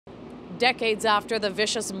Decades after the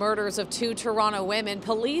vicious murders of two Toronto women,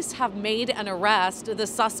 police have made an arrest. The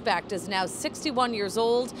suspect is now 61 years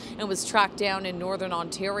old and was tracked down in Northern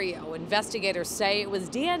Ontario. Investigators say it was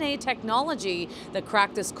DNA technology that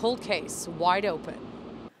cracked this cold case wide open.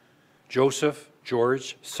 Joseph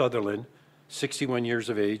George Sutherland, 61 years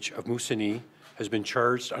of age, of Moosonee, has been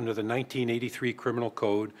charged under the 1983 Criminal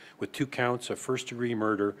Code with 2 counts of first-degree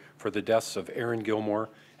murder for the deaths of Erin Gilmore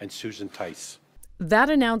and Susan Tice.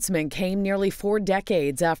 That announcement came nearly 4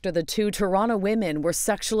 decades after the two Toronto women were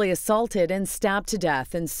sexually assaulted and stabbed to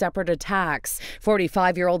death in separate attacks.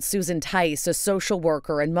 45-year-old Susan Tice, a social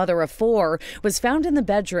worker and mother of 4, was found in the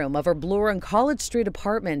bedroom of her Bloor and College Street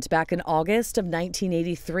apartment back in August of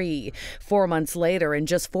 1983. 4 months later, and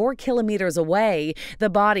just 4 kilometers away,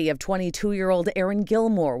 the body of 22-year-old Erin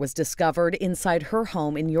Gilmore was discovered inside her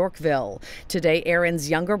home in Yorkville. Today, Erin's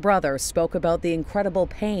younger brother spoke about the incredible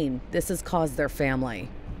pain this has caused their family.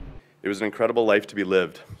 It was an incredible life to be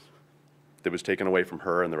lived that was taken away from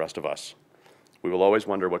her and the rest of us. We will always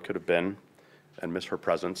wonder what could have been and miss her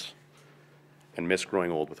presence and miss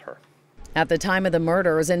growing old with her. At the time of the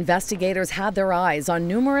murders, investigators had their eyes on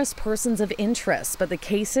numerous persons of interest, but the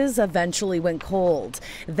cases eventually went cold.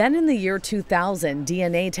 Then in the year 2000,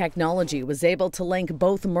 DNA technology was able to link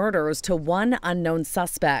both murders to one unknown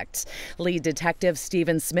suspect. Lead detective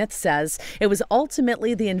Stephen Smith says it was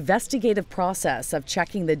ultimately the investigative process of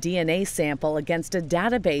checking the DNA sample against a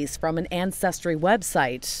database from an ancestry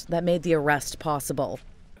website that made the arrest possible.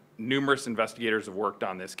 Numerous investigators have worked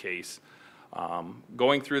on this case.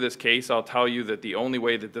 Going through this case, I'll tell you that the only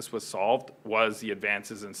way that this was solved was the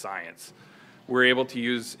advances in science. We're able to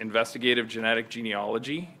use investigative genetic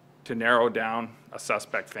genealogy to narrow down a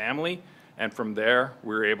suspect family, and from there,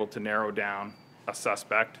 we're able to narrow down a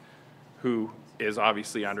suspect who is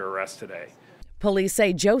obviously under arrest today. Police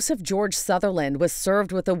say Joseph George Sutherland was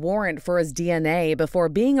served with a warrant for his DNA before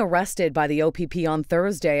being arrested by the OPP on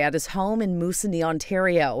Thursday at his home in Moosonee,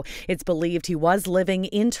 Ontario. It's believed he was living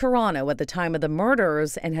in Toronto at the time of the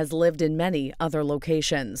murders and has lived in many other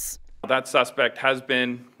locations. That suspect has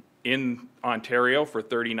been in Ontario for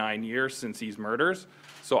 39 years since these murders.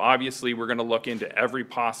 So obviously we're going to look into every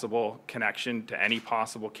possible connection to any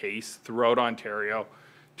possible case throughout Ontario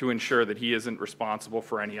to ensure that he isn't responsible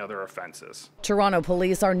for any other offenses. Toronto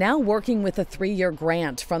police are now working with a 3-year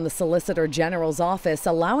grant from the Solicitor General's office,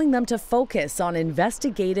 allowing them to focus on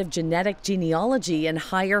investigative genetic genealogy and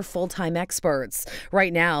hire full-time experts.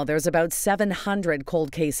 Right now, there's about 700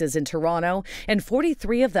 cold cases in Toronto, and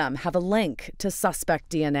 43 of them have a link to suspect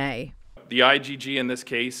DNA. The IGG in this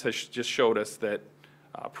case has just showed us that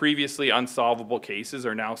previously unsolvable cases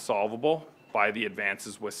are now solvable by the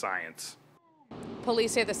advances with science.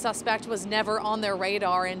 Police say the suspect was never on their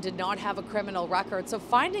radar and did not have a criminal record, so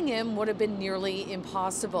finding him would have been nearly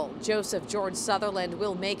impossible. Joseph George Sutherland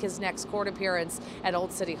will make his next court appearance at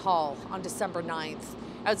Old City Hall on December 9th.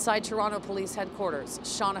 Outside Toronto Police Headquarters,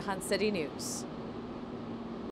 Shauna Hunt, City News.